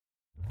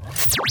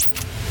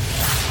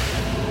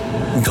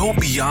Go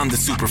beyond the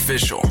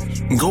superficial.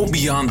 Go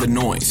beyond the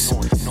noise.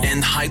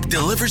 End Hype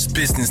delivers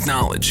business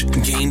knowledge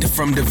gained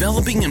from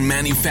developing and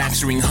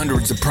manufacturing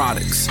hundreds of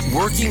products,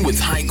 working with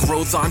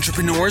high-growth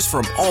entrepreneurs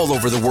from all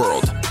over the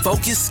world.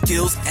 Focus,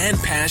 skills, and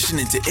passion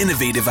into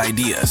innovative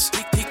ideas.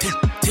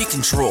 Take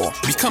control.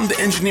 Become the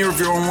engineer of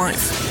your own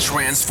life.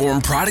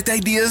 Transform product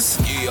ideas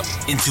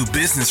into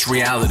business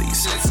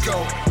realities. Let's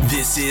go.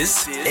 This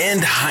is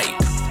End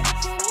Hype.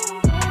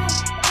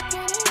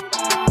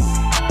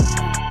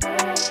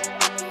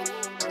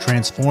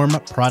 Transform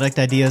product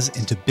ideas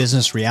into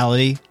business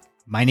reality.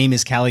 My name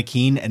is Callie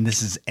Keene, and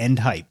this is End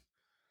Hype.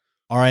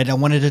 All right, I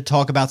wanted to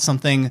talk about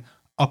something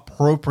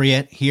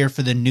appropriate here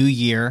for the new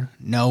year.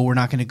 No, we're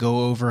not going to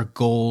go over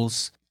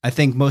goals. I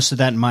think most of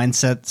that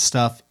mindset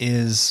stuff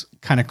is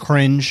kind of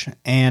cringe,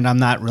 and I'm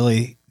not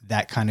really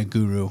that kind of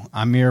guru.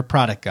 I'm your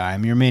product guy.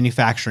 I'm your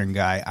manufacturing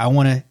guy. I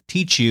want to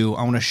teach you.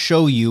 I want to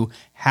show you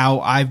how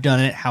I've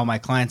done it, how my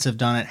clients have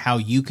done it, how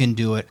you can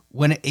do it.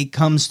 When it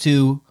comes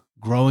to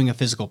growing a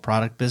physical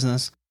product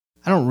business,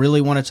 I don't really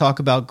want to talk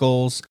about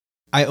goals.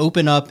 I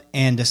open up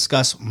and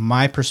discuss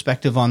my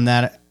perspective on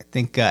that. I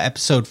think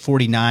episode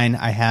 49,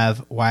 I have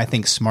why I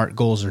think SMART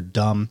goals are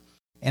dumb.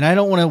 And I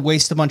don't want to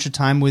waste a bunch of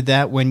time with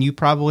that when you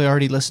probably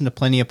already listen to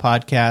plenty of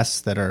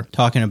podcasts that are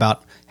talking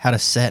about how to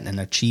set and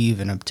achieve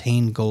and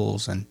obtain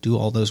goals and do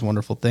all those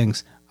wonderful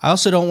things. I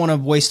also don't want to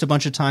waste a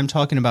bunch of time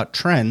talking about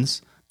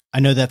trends. I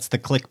know that's the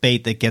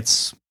clickbait that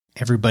gets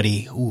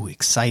everybody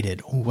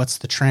excited. What's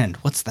the trend?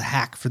 What's the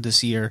hack for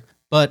this year?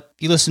 But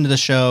you listen to the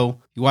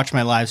show, you watch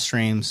my live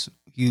streams,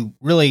 you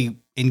really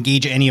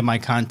engage any of my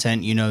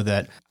content, you know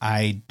that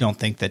I don't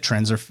think that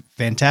trends are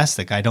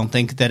fantastic. I don't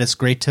think that it's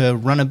great to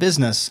run a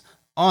business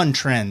on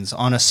trends,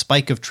 on a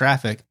spike of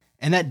traffic.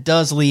 And that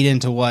does lead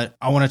into what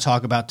I want to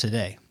talk about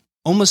today.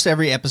 Almost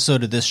every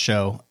episode of this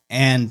show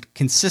and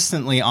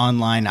consistently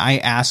online, I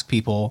ask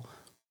people,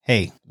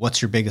 hey,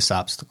 what's your biggest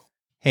obstacle?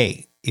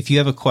 Hey, if you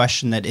have a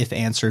question that, if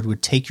answered,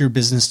 would take your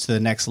business to the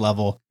next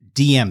level,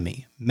 DM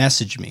me,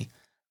 message me.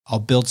 I'll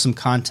build some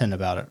content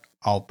about it.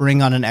 I'll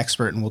bring on an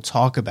expert and we'll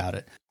talk about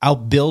it. I'll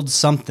build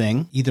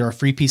something, either a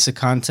free piece of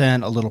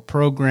content, a little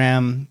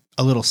program,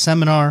 a little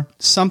seminar,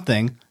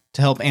 something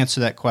to help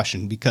answer that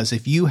question. Because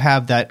if you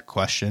have that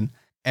question,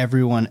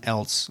 everyone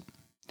else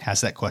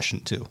has that question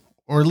too,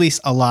 or at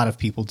least a lot of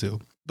people do.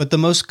 But the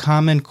most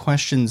common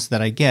questions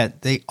that I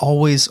get, they're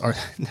always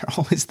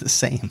the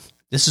same.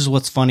 This is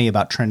what's funny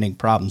about trending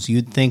problems.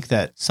 You'd think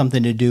that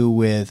something to do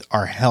with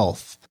our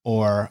health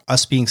or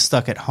us being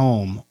stuck at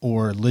home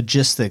or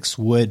logistics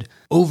would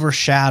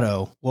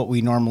overshadow what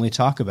we normally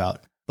talk about.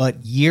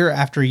 But year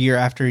after year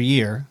after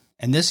year,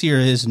 and this year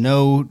is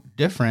no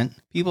different,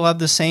 people have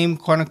the same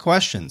kind of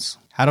questions.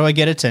 How do I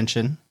get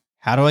attention?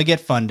 How do I get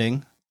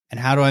funding? And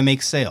how do I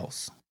make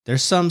sales?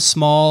 There's some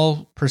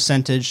small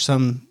percentage,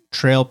 some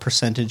trail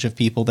percentage of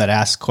people that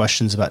ask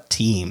questions about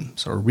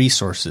teams or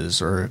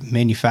resources or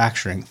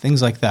manufacturing,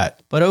 things like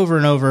that. But over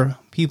and over,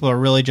 people are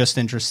really just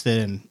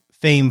interested in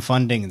fame,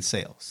 funding, and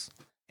sales.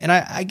 And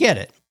I get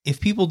it. If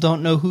people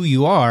don't know who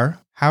you are,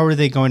 how are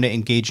they going to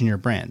engage in your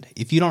brand?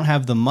 If you don't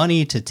have the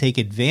money to take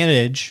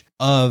advantage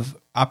of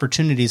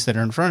opportunities that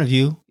are in front of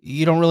you,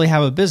 you don't really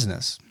have a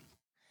business.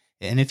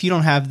 And if you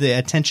don't have the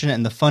attention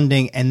and the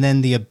funding and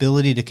then the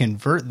ability to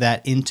convert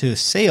that into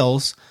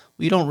sales,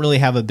 we don't really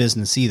have a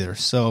business either.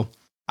 So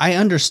I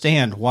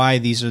understand why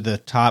these are the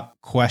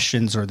top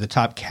questions or the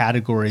top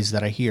categories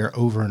that I hear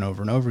over and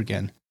over and over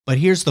again. But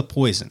here's the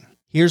poison.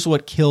 Here's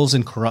what kills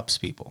and corrupts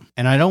people.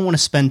 And I don't want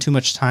to spend too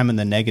much time in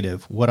the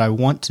negative. What I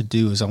want to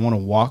do is I want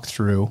to walk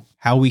through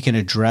how we can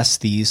address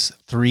these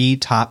three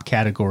top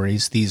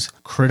categories, these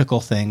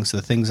critical things,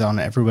 the things on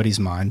everybody's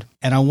mind.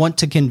 And I want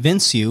to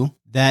convince you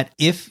that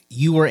if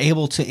you were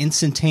able to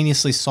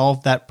instantaneously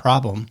solve that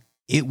problem,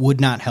 it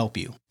would not help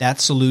you. That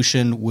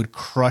solution would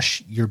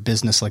crush your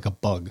business like a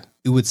bug.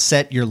 It would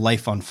set your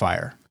life on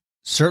fire.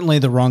 Certainly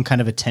the wrong kind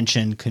of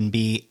attention can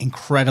be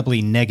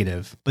incredibly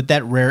negative, but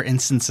that rare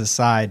instance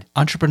aside,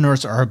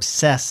 entrepreneurs are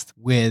obsessed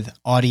with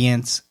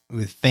audience,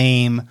 with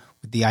fame,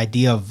 with the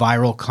idea of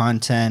viral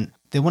content.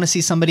 They want to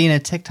see somebody in a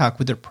TikTok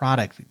with their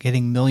product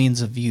getting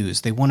millions of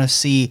views. They want to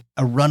see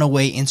a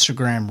runaway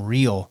Instagram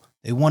reel.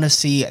 They want to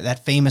see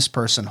that famous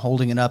person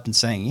holding it up and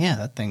saying, yeah,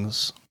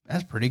 that's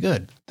pretty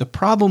good. The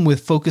problem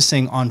with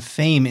focusing on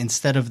fame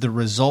instead of the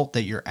result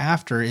that you're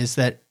after is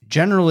that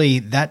generally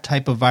that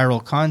type of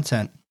viral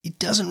content, it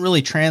doesn't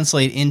really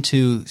translate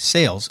into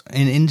sales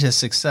and into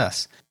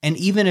success. And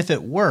even if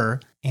it were,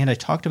 and I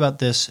talked about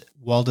this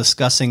while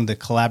discussing the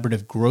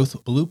collaborative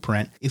growth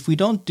blueprint, if we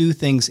don't do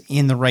things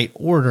in the right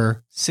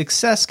order,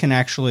 success can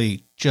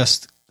actually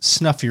just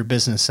snuff your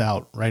business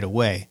out right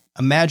away.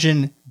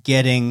 Imagine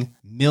getting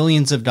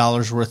millions of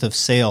dollars worth of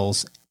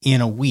sales in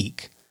a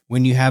week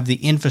when you have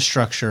the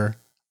infrastructure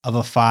of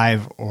a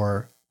 5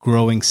 or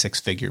growing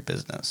 6-figure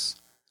business.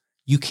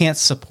 You can't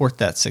support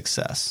that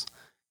success.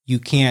 You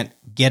can't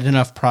get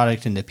enough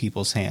product into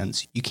people's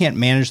hands. You can't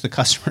manage the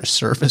customer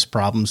service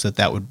problems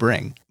that would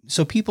bring.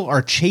 So people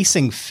are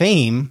chasing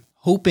fame,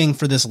 hoping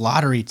for this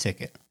lottery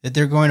ticket, that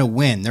they're going to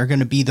win. They're going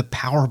to be the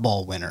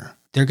Powerball winner.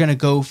 They're going to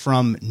go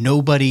from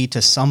nobody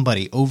to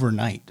somebody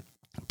overnight.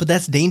 But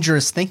that's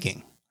dangerous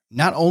thinking.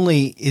 Not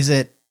only is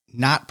it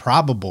not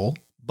probable,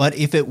 but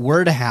if it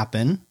were to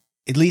happen,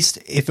 at least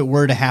if it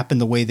were to happen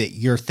the way that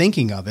you're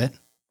thinking of it,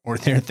 or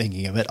they're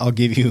thinking of it, I'll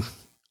give you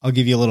a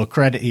little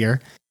credit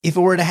here. If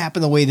it were to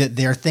happen the way that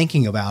they're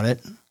thinking about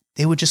it,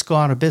 they would just go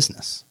out of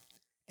business.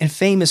 And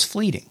fame is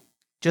fleeting.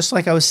 Just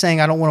like I was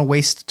saying, I don't want to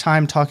waste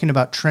time talking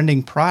about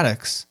trending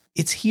products.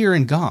 It's here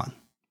and gone.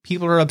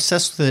 People are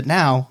obsessed with it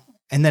now,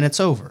 and then it's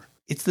over.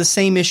 It's the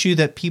same issue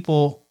that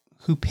people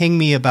who ping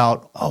me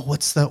about, oh,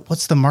 what's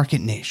the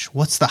market niche?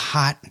 What's the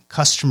hot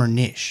customer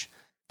niche?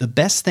 The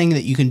best thing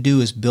that you can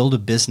do is build a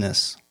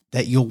business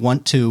that you'll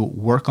want to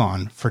work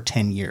on for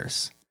 10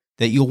 years,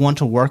 that you'll want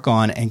to work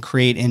on and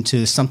create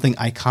into something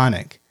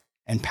iconic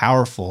and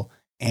powerful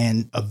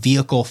and a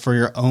vehicle for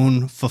your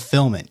own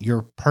fulfillment,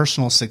 your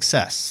personal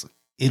success.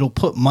 It'll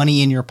put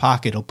money in your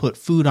pocket. It'll put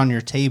food on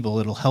your table.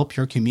 It'll help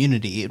your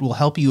community. It will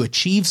help you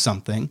achieve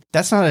something.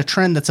 That's not a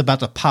trend that's about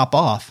to pop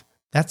off.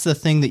 That's the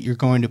thing that you're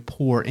going to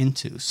pour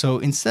into. So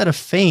instead of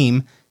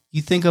fame,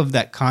 you think of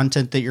that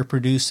content that you're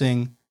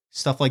producing,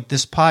 stuff like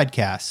this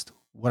podcast,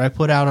 what I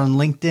put out on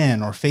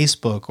LinkedIn or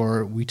Facebook,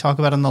 or we talk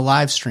about on the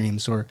live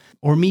streams, or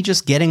me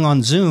just getting on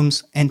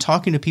Zooms and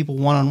talking to people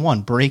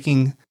one-on-one,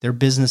 breaking their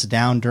business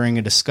down during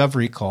a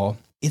discovery call.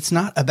 It's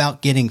not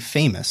about getting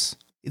famous.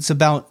 It's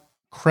about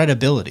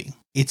credibility.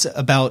 It's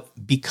about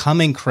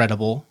becoming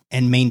credible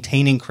and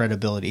maintaining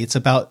credibility. It's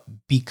about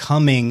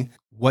becoming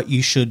what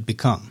you should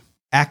become,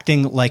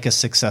 acting like a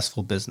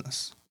successful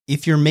business.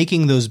 If you're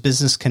making those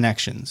business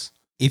connections,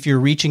 if you're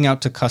reaching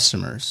out to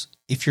customers,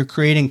 if you're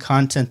creating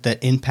content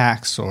that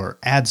impacts or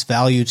adds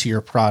value to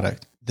your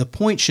product, the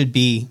point should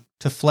be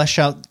to flesh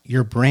out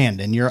your brand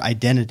and your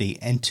identity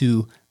and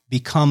to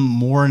become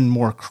more and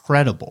more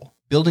credible.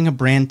 Building a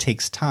brand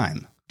takes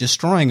time.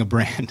 Destroying a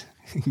brand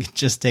could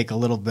just take a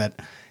little bit.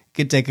 It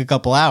could take a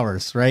couple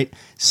hours, right?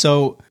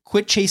 So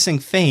quit chasing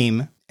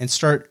fame and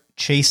start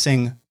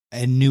chasing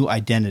a new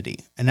identity,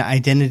 an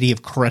identity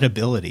of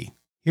credibility.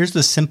 Here's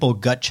the simple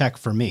gut check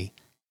for me.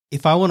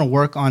 If I want to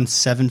work on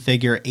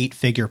 7-figure,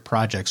 8-figure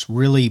projects,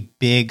 really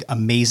big,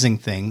 amazing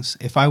things,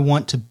 if I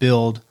want to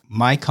build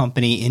my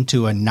company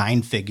into a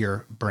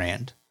 9-figure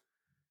brand,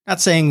 not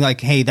saying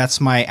like, hey,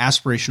 that's my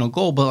aspirational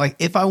goal, but like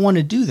if I want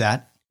to do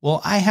that,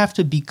 well, I have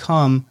to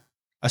become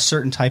a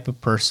certain type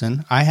of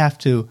person. I have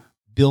to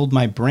build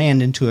my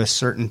brand into a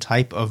certain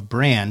type of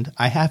brand.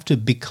 I have to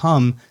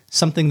become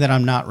something that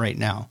I'm not right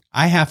now.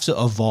 I have to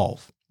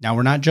evolve. Now,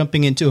 we're not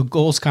jumping into a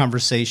goals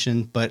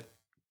conversation, but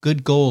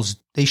good goals,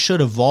 they should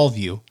evolve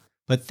you.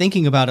 But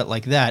thinking about it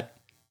like that,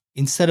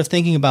 instead of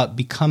thinking about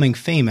becoming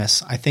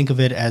famous, I think of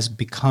it as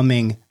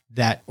becoming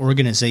that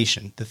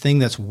organization, the thing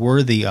that's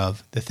worthy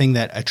of, the thing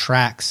that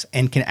attracts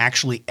and can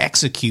actually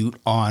execute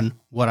on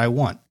what I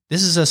want.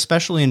 This is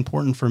especially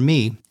important for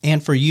me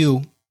and for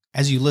you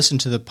as you listen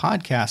to the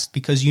podcast,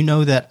 because you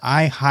know that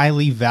I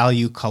highly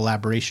value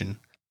collaboration.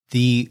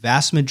 The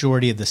vast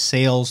majority of the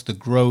sales, the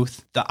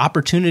growth, the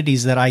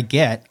opportunities that I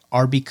get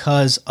are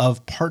because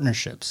of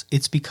partnerships.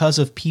 It's because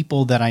of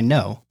people that I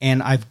know.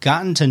 And I've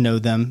gotten to know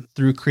them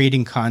through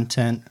creating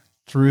content,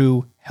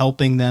 through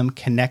helping them,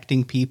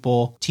 connecting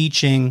people,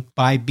 teaching,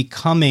 by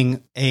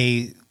becoming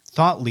a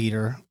thought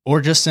leader, or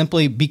just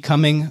simply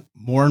becoming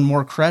more and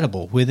more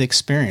credible with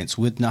experience,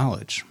 with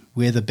knowledge,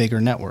 with a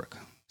bigger network.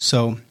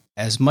 So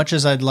as much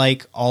as I'd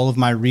like all of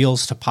my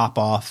reels to pop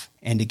off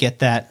and to get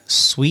that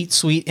sweet,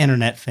 sweet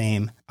internet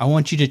fame, I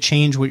want you to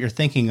change what you're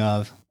thinking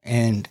of.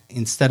 And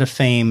instead of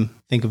fame,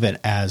 think of it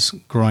as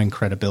growing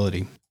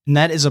credibility. And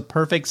that is a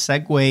perfect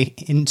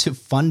segue into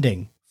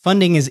funding.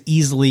 Funding is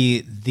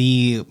easily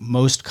the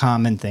most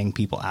common thing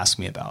people ask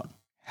me about.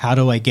 How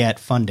do I get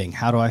funding?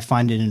 How do I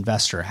find an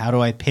investor? How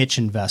do I pitch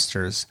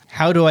investors?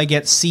 How do I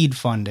get seed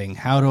funding?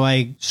 How do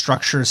I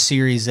structure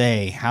Series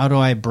A? How do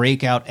I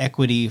break out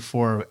equity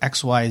for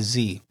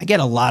XYZ? I get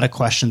a lot of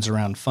questions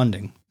around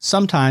funding.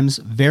 Sometimes,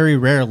 very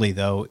rarely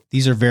though,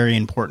 these are very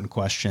important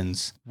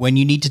questions. When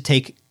you need to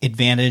take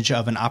advantage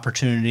of an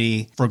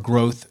opportunity for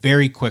growth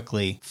very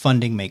quickly,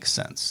 funding makes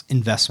sense.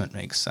 Investment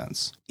makes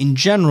sense. In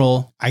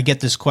general, I get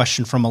this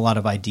question from a lot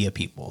of idea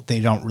people. They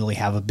don't really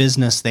have a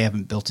business. They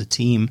haven't built a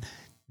team.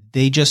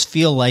 They just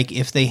feel like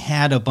if they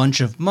had a bunch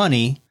of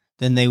money,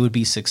 then they would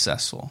be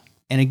successful.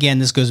 And again,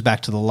 this goes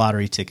back to the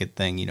lottery ticket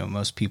thing. You know,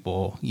 most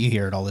people, you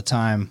hear it all the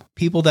time.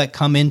 People that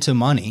come into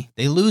money,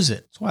 they lose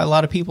it. That's why a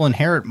lot of people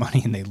inherit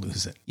money and they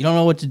lose it. You don't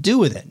know what to do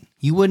with it.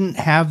 You wouldn't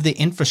have the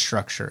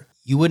infrastructure.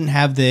 You wouldn't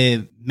have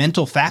the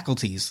mental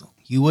faculties.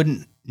 You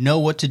wouldn't know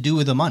what to do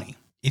with the money.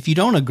 If you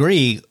don't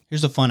agree,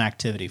 here's a fun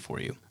activity for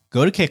you.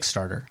 Go to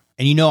Kickstarter.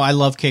 And you know I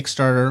love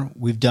Kickstarter.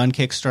 We've done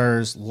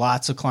Kickstarters.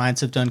 Lots of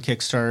clients have done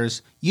Kickstarters.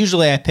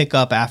 Usually I pick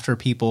up after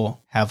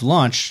people have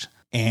launched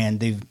and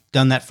they've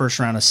done that first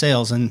round of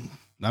sales, and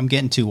I'm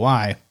getting to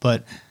why.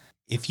 But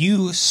If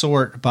you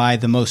sort by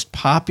the most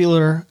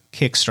popular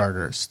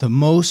Kickstarters, the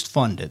most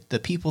funded, the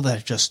people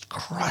that just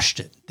crushed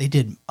it, they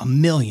did $1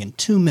 million,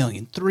 $2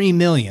 million, $3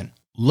 million.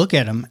 Look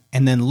at them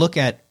and then look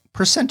at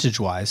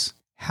percentage-wise,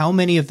 how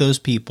many of those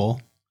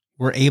people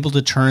were able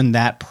to turn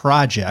that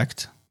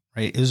project,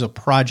 right? It was a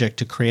project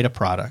to create a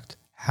product.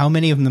 How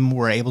many of them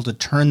were able to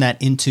turn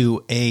that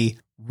into a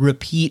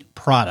repeat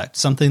product,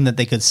 something that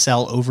they could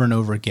sell over and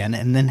over again?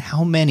 And then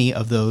how many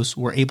of those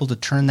were able to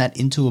turn that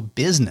into a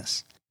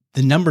business?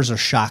 The numbers are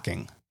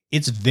shocking.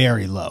 It's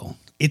very low.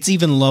 It's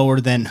even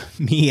lower than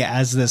me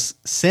as this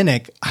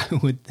cynic, I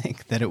would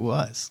think that it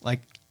was.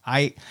 Like,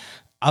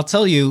 I'll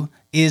tell you,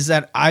 is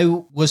that I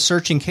was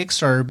searching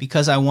Kickstarter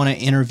because I want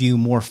to interview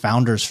more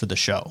founders for the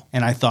show.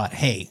 And I thought,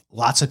 hey,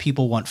 lots of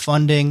people want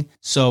funding.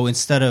 So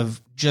instead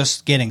of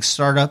just getting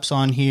startups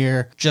on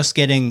here, just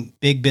getting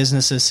big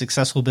businesses,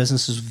 successful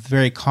businesses with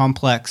very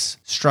complex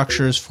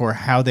structures for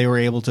how they were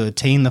able to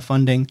attain the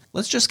funding,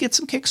 let's just get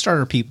some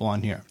Kickstarter people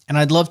on here. And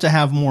I'd love to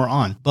have more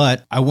on.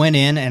 But I went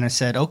in and I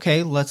said,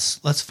 okay,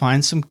 let's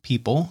find some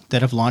people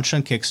that have launched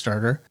on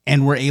Kickstarter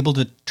and were able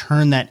to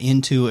turn that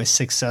into a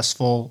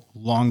successful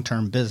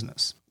long-term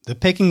business. The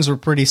pickings were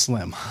pretty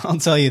slim, I'll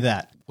tell you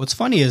that. What's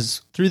funny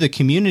is through the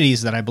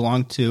communities that I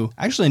belong to,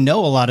 I actually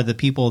know a lot of the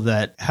people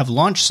that have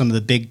launched some of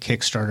the big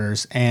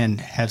Kickstarters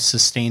and have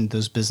sustained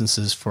those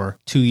businesses for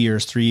 2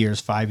 years, 3 years,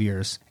 5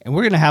 years. And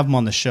we're going to have them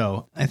on the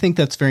show. I think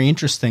that's very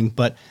interesting.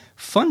 But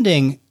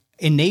funding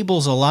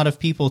enables a lot of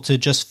people to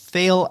just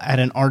fail at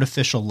an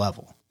artificial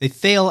level. They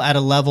fail at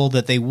a level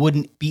that they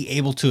wouldn't be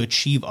able to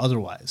achieve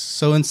otherwise.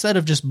 So instead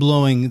of just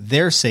blowing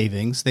their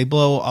savings, they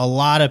blow a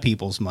lot of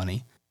people's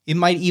money. It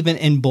might even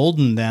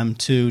embolden them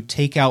to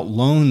take out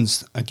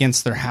loans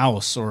against their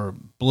house or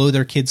blow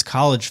their kids'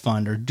 college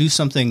fund or do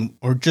something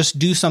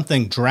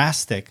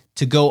drastic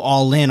to go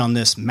all in on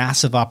this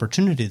massive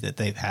opportunity that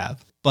they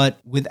have.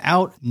 But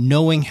without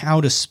knowing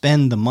how to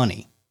spend the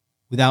money,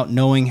 without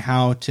knowing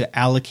how to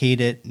allocate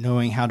it,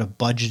 knowing how to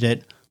budget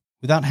it,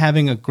 without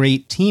having a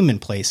great team in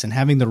place and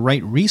having the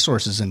right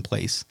resources in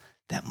place,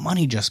 that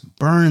money just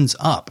burns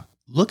up.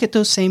 Look at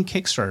those same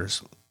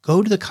Kickstarters.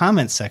 Go to the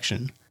comments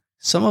section.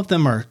 Some of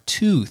them are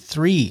 2,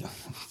 3,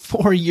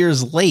 4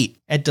 years late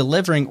at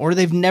delivering, or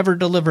they've never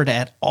delivered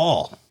at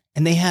all.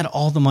 And they had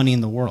all the money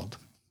in the world.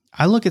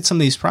 I look at some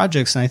of these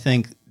projects and I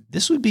think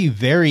this would be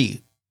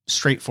very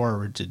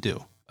straightforward to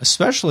do.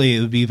 Especially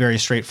it would be very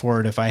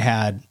straightforward if I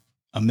had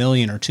 $1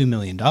 million or $2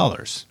 million.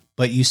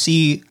 But you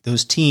see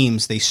those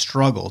teams, they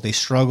struggle. They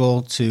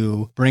struggle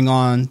to bring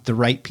on the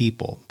right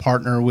people,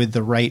 partner with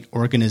the right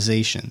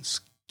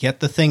organizations, get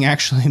the thing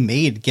actually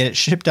made, get it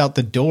shipped out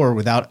the door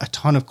without a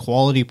ton of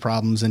quality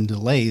problems and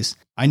delays.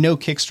 I know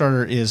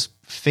Kickstarter is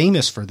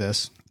famous for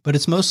this, but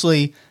it's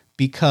mostly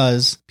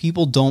because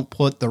people don't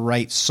put the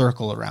right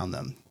circle around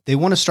them. They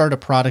want to start a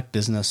product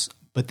business,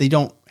 but they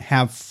don't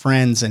have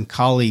friends and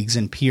colleagues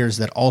and peers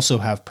that also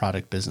have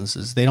product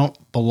businesses. They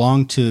don't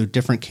belong to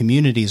different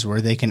communities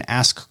where they can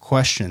ask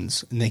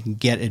questions and they can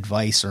get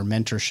advice or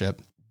mentorship.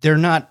 They're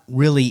not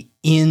really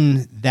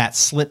in that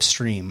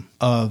slipstream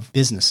of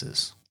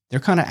businesses. They're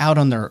kind of out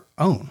on their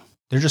own.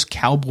 They're just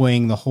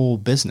cowboying the whole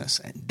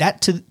business.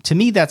 That to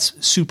me,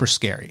 that's super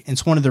scary.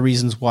 It's one of the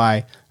reasons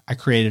why I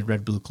created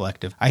Red Blue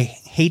Collective. I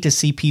hate to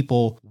see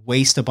people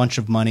waste a bunch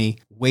of money,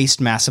 waste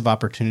massive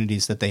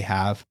opportunities that they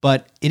have,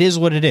 but it is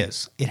what it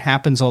is. It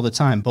happens all the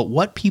time. But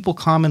what people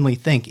commonly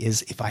think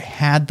is if I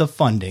had the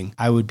funding,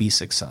 I would be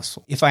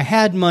successful. If I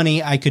had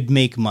money, I could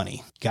make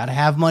money. Got to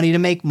have money to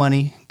make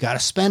money. Got to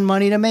spend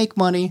money to make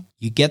money.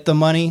 You get the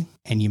money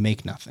and you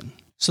make nothing.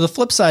 So the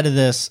flip side of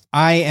this,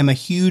 I am a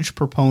huge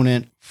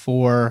proponent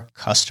for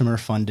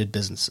customer-funded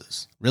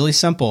businesses. Really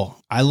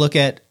simple. I look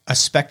at a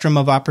spectrum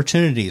of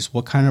opportunities,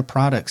 what kind of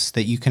products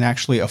that you can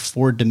actually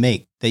afford to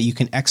make, that you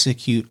can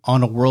execute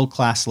on a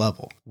world-class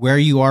level, where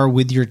you are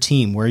with your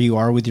team, where you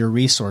are with your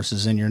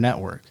resources and your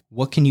network.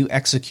 What can you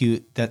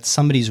execute that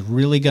somebody's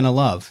really going to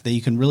love, that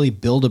you can really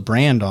build a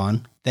brand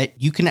on, that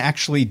you can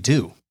actually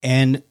do?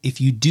 And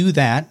if you do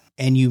that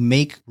and you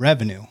make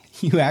revenue,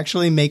 you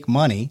actually make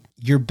money,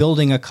 you're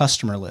building a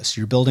customer list,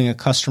 you're building a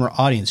customer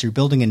audience, you're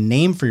building a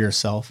name for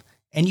yourself,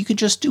 and you can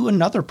just do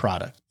another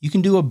product. You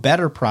can do a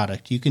better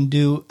product. You can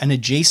do an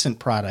adjacent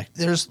product.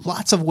 There's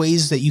lots of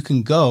ways that you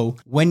can go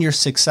when you're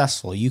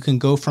successful. You can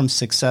go from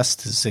success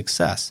to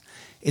success.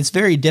 It's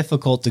very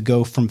difficult to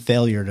go from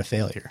failure to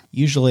failure.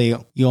 Usually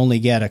you only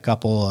get a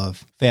couple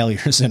of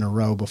failures in a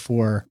row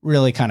before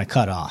really kind of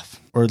cut off,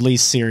 or at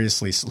least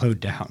seriously slowed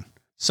down.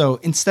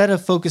 So instead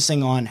of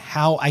focusing on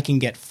how I can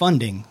get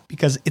funding,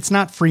 because it's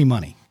not free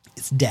money,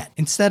 it's debt.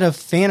 Instead of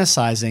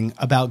fantasizing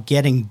about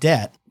getting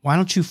debt, why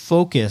don't you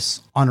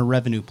focus on a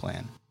revenue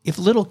plan? If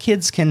little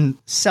kids can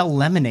sell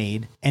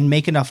lemonade and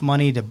make enough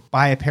money to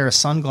buy a pair of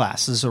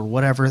sunglasses or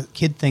whatever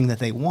kid thing that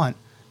they want,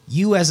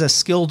 you as a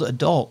skilled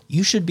adult,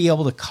 you should be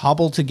able to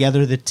cobble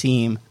together the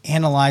team,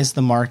 analyze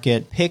the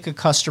market, pick a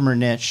customer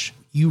niche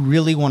you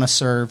really want to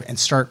serve, and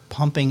start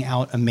pumping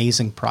out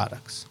amazing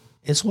products.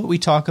 It's what we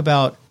talk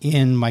about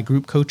in my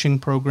group coaching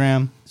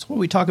program. It's what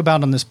we talk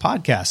about on this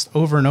podcast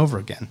over and over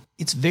again.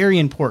 It's very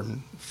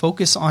important.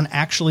 Focus on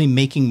actually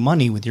making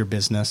money with your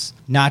business,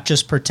 not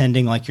just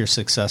pretending like you're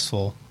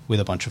successful with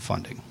a bunch of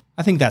funding.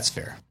 I think that's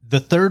fair. The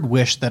third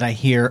wish that I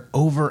hear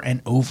over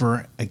and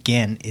over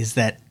again is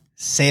that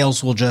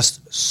sales will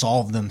just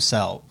solve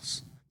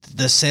themselves.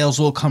 The sales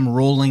will come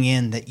rolling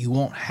in that you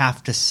won't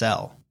have to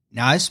sell.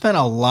 Now, I spent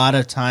a lot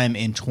of time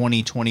in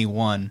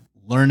 2021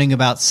 learning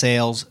about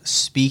sales,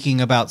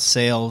 speaking about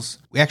sales.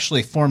 We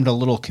actually formed a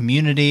little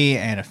community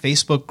and a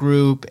Facebook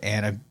group,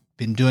 and I've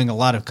been doing a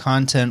lot of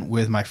content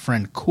with my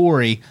friend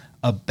Corey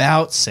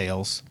about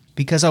sales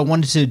because I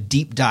wanted to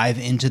deep dive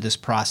into this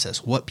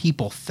process, what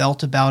people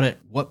felt about it,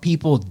 what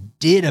people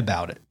did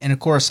about it. And of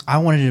course, I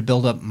wanted to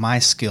build up my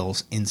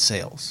skills in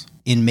sales,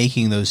 in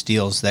making those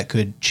deals that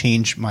could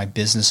change my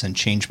business and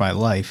change my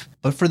life.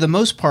 But for the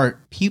most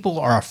part, people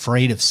are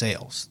afraid of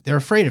sales. They're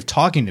afraid of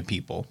talking to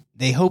people.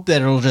 They hope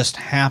that it'll just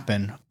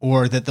happen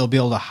or that they'll be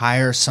able to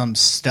hire some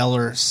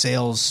stellar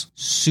sales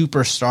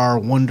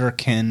superstar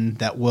wonderkin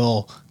that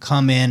will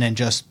come in and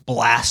just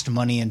blast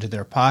money into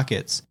their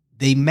pockets.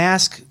 They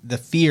mask the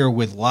fear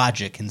with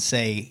logic and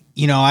say,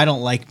 I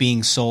don't like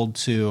being sold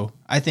to.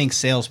 I think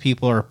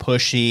salespeople are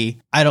pushy.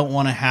 I don't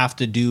want to have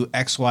to do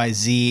X, Y,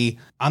 Z.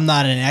 I'm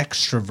not an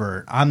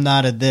extrovert. I'm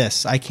not a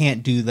this. I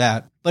can't do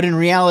that. But in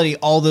reality,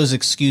 all those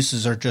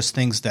excuses are just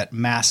things that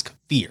mask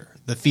fear.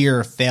 The fear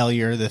of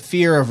failure, the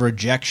fear of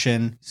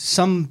rejection,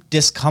 some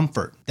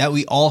discomfort that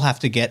we all have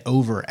to get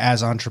over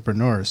as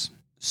entrepreneurs.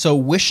 So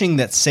wishing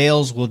that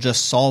sales will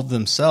just solve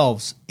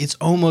themselves, it's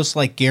almost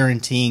like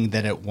guaranteeing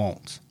that it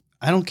won't.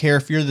 I don't care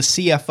if you're the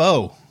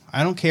CFO.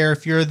 I don't care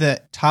if you're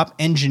the top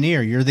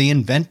engineer, you're the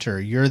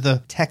inventor, you're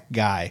the tech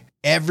guy.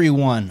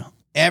 Everyone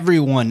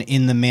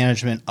in the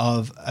management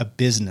of a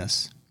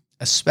business,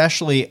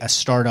 especially a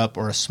startup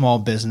or a small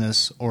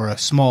business or a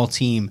small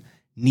team,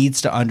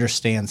 needs to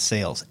understand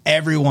sales.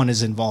 Everyone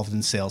is involved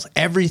in sales.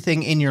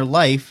 Everything in your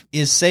life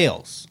is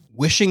sales.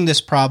 Wishing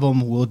this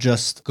problem will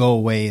just go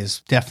away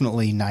is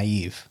definitely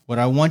naive. What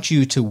I want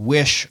you to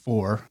wish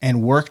for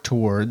and work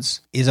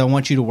towards is I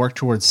want you to work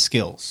towards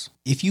skills.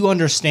 If you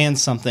understand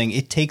something,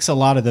 it takes a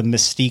lot of the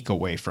mystique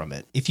away from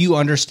it. If you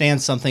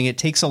understand something, it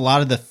takes a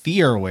lot of the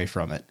fear away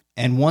from it.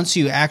 And once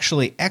you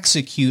actually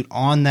execute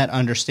on that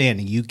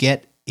understanding, you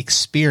get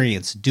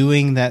experience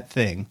doing that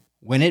thing.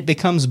 When it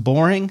becomes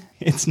boring,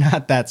 it's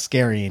not that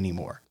scary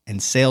anymore.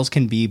 And sales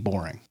can be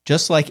boring.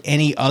 Just like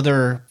any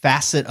other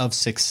facet of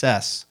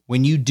success,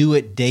 when you do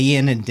it day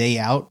in and day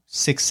out,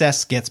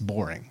 success gets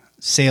boring.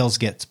 Sales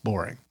gets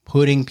boring.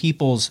 Putting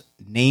people's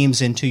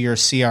names into your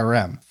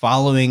CRM,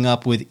 following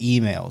up with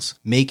emails,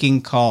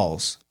 making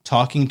calls,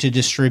 talking to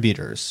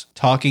distributors,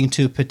 talking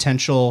to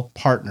potential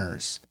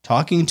partners,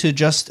 talking to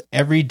just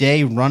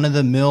everyday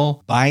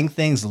run-of-the-mill, buying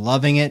things,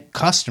 loving it,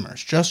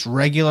 customers, just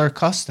regular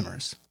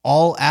customers.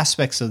 All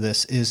aspects of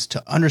this is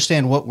to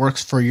understand what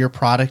works for your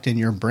product and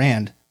your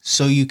brand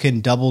so you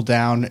can double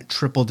down,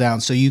 triple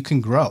down, so you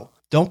can grow.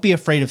 Don't be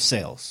afraid of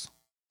sales.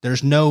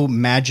 There's no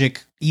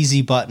magic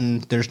easy button.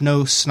 There's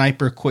no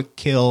sniper quick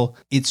kill.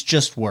 It's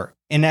just work.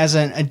 And as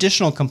an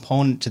additional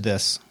component to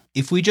this,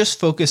 if we just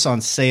focus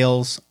on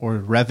sales or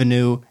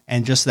revenue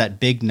and just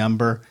that big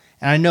number,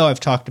 and I know I've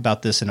talked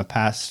about this in a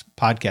past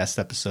podcast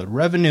episode,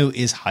 revenue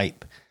is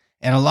hype.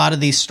 And a lot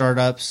of these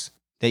startups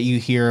that you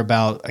hear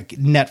about, like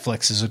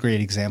Netflix is a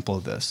great example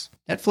of this.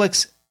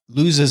 Netflix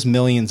loses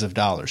millions of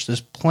dollars.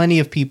 There's plenty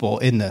of people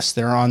in this.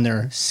 They're on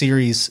their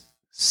Series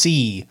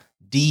C,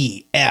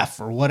 D,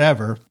 F, or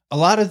whatever. A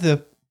lot of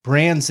the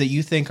brands that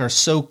you think are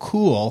so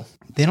cool,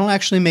 they don't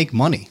actually make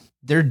money.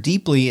 They're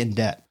deeply in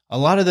debt. A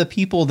lot of the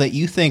people that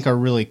you think are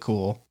really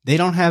cool, they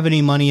don't have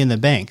any money in the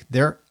bank.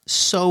 They're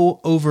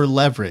so over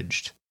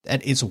leveraged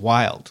that it's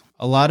wild.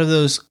 A lot of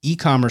those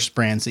e-commerce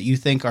brands that you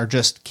think are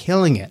just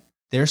killing it,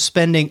 they're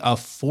spending a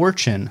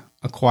fortune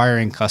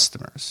acquiring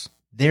customers.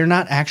 They're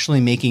not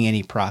actually making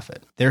any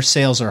profit. Their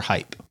sales are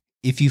hype.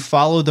 If you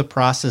follow the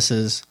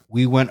processes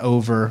we went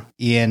over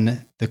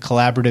in the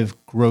Collaborative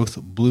Growth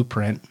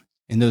Blueprint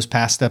in those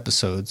past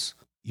episodes,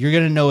 you're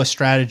going to know a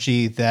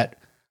strategy that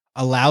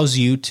allows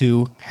you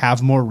to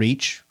have more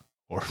reach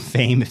or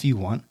fame if you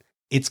want.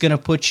 It's going to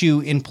put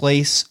you in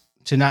place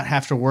to not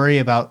have to worry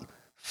about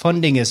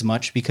funding as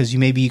much because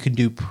you can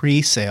do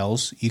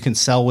pre-sales. You can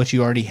sell what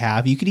you already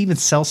have. You could even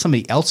sell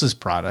somebody else's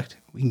product.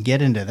 We can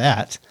get into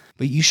that.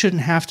 But you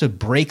shouldn't have to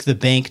break the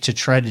bank to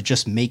try to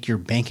just make your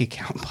bank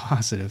account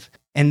positive.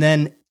 And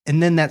then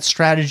that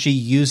strategy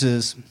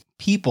uses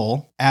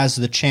people as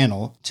the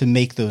channel to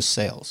make those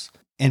sales.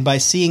 And by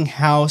seeing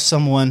how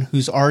someone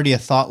who's already a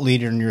thought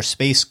leader in your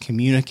space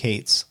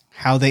communicates,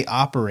 how they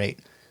operate,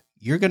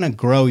 you're going to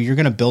grow. You're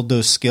going to build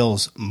those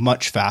skills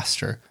much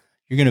faster.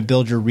 You're going to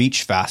build your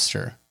reach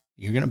faster.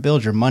 You're going to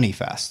build your money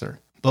faster.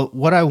 But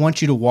what I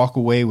want you to walk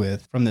away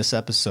with from this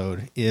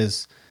episode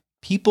is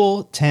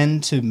people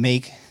tend to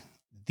make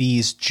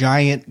these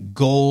giant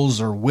goals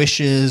or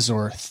wishes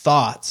or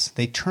thoughts.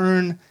 They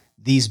turn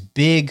these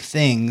big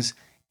things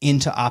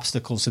into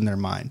obstacles in their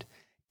mind.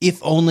 If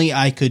only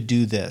I could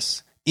do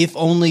this. If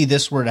only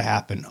this were to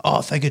happen. Oh,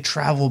 if I could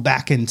travel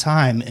back in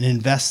time and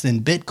invest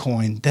in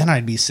Bitcoin, then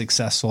I'd be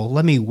successful.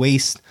 Let me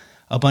waste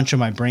a bunch of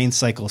my brain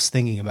cycles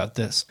thinking about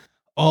this.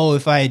 Oh,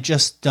 if I had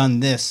just done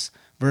this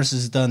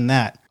versus done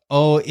that.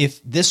 Oh, if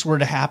this were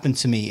to happen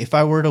to me, if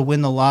I were to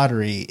win the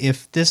lottery,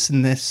 if this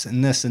and this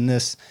and this and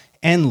this,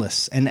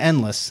 endless and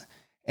endless.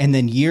 And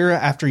then year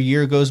after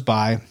year goes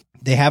by,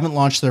 they haven't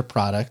launched their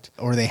product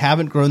or they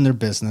haven't grown their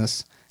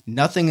business.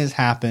 Nothing has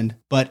happened,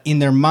 but in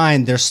their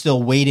mind, they're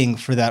still waiting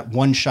for that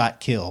one-shot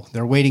kill.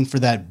 They're waiting for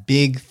that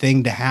big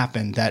thing to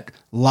happen, that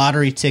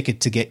lottery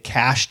ticket to get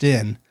cashed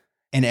in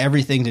and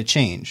everything to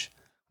change.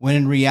 When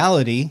in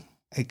reality,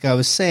 like I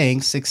was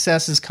saying,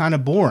 success is kind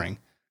of boring.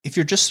 If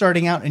you're just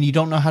starting out and you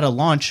don't know how to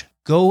launch,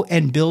 go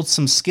and build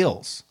some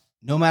skills.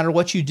 No matter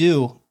what you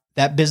do,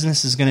 that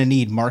business is going to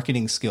need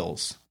marketing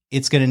skills.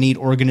 It's going to need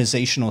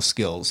organizational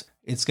skills.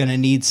 It's going to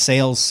need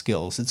sales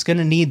skills. It's going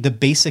to need the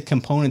basic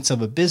components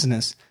of a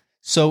business.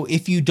 So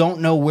if you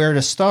don't know where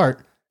to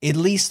start, at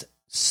least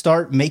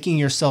start making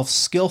yourself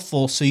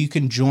skillful so you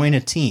can join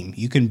a team.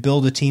 You can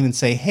build a team and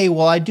say, hey,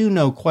 well, I do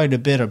know quite a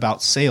bit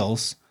about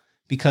sales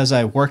because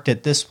I worked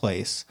at this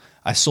place.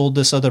 I sold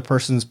this other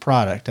person's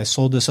product. I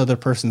sold this other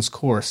person's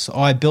course.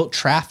 Oh, I built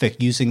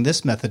traffic using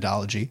this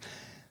methodology.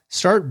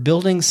 Start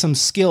building some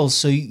skills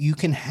so you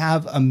can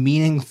have a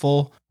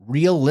meaningful,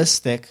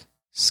 realistic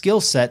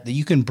skill set that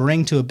you can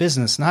bring to a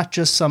business, not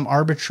just some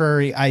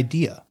arbitrary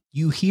idea.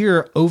 You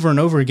hear over and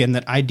over again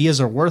that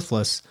ideas are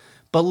worthless,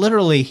 but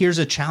literally, here's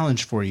a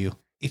challenge for you.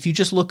 If you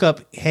just look up,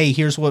 hey,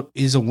 here's what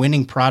is a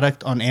winning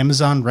product on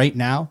Amazon right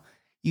now,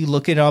 you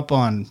look it up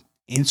on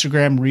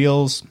Instagram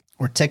Reels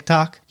or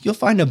TikTok, you'll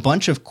find a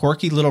bunch of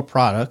quirky little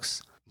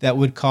products that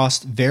would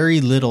cost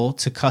very little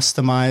to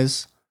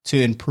customize, to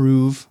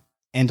improve,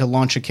 and to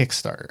launch a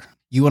Kickstarter.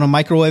 You want to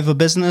microwave a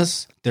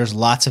business? There's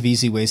lots of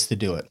easy ways to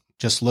do it.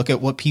 Just look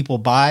at what people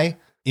buy,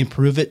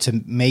 improve it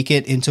to make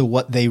it into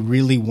what they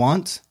really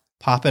want,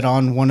 pop it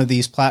on one of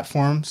these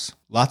platforms.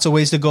 Lots of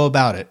ways to go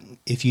about it.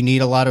 If you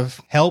need a lot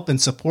of help and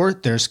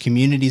support, there's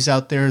communities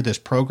out there, there's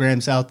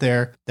programs out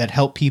there that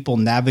help people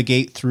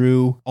navigate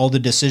through all the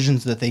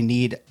decisions that they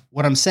need.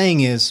 What I'm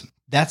saying is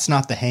that's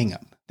not the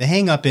hang-up. The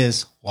hang-up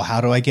is, well,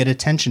 how do I get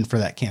attention for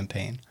that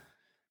campaign?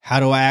 How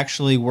do I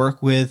actually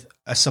work with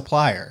a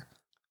supplier?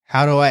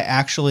 How do I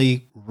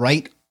actually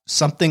write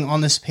something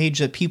on this page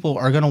that people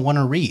are going to want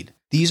to read?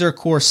 These are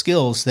core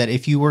skills that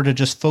if you were to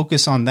just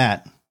focus on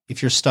that,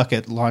 if you're stuck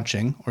at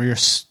launching or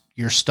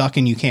you're stuck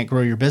and you can't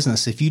grow your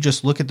business, if you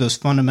just look at those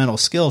fundamental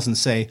skills and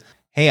say,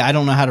 hey, I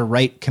don't know how to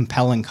write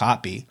compelling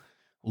copy.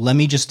 Let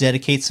me just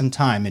dedicate some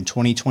time in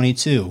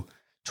 2022,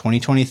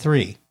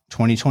 2023,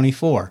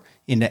 2024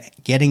 into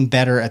getting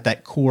better at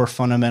that core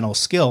fundamental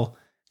skill,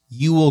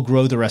 you will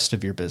grow the rest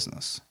of your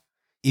business.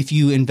 If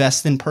you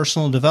invest in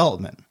personal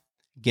development,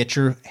 get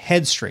your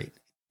head straight.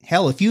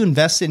 Hell, if you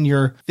invest in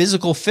your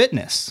physical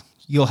fitness,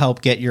 you'll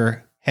help get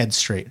your head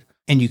straight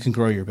and you can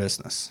grow your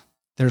business.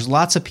 There's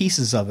lots of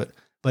pieces of it,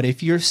 but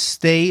if you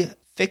stay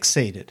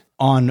fixated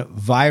on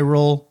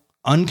viral,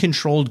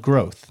 uncontrolled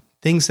growth,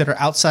 things that are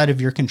outside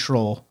of your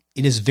control,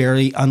 it is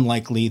very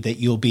unlikely that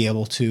you'll be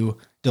able to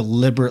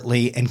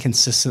deliberately and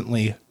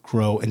consistently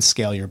grow and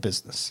scale your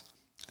business.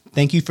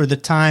 Thank you for the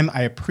time.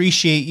 I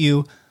appreciate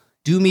you.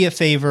 Do me a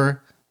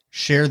favor,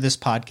 share this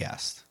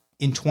podcast.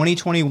 In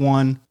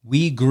 2021,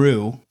 we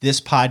grew this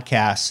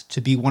podcast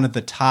to be one of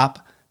the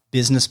top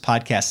business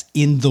podcasts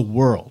in the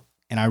world.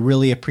 And I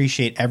really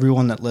appreciate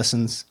everyone that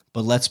listens,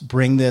 but let's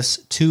bring this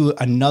to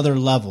another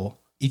level.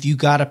 If you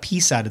got a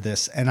piece out of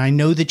this, and I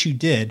know that you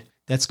did,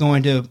 that's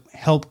going to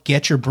help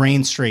get your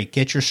brain straight,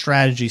 get your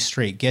strategy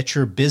straight, get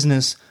your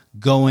business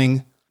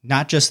going,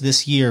 not just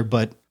this year,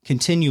 but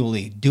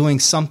continually doing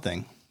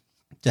something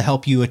to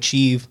help you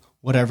achieve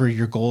whatever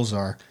your goals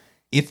are.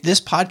 If this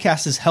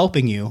podcast is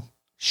helping you,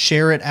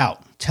 share it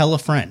out. Tell a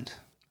friend.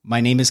 My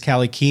name is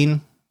Callie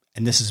Keen,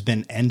 and this has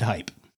been End Hype.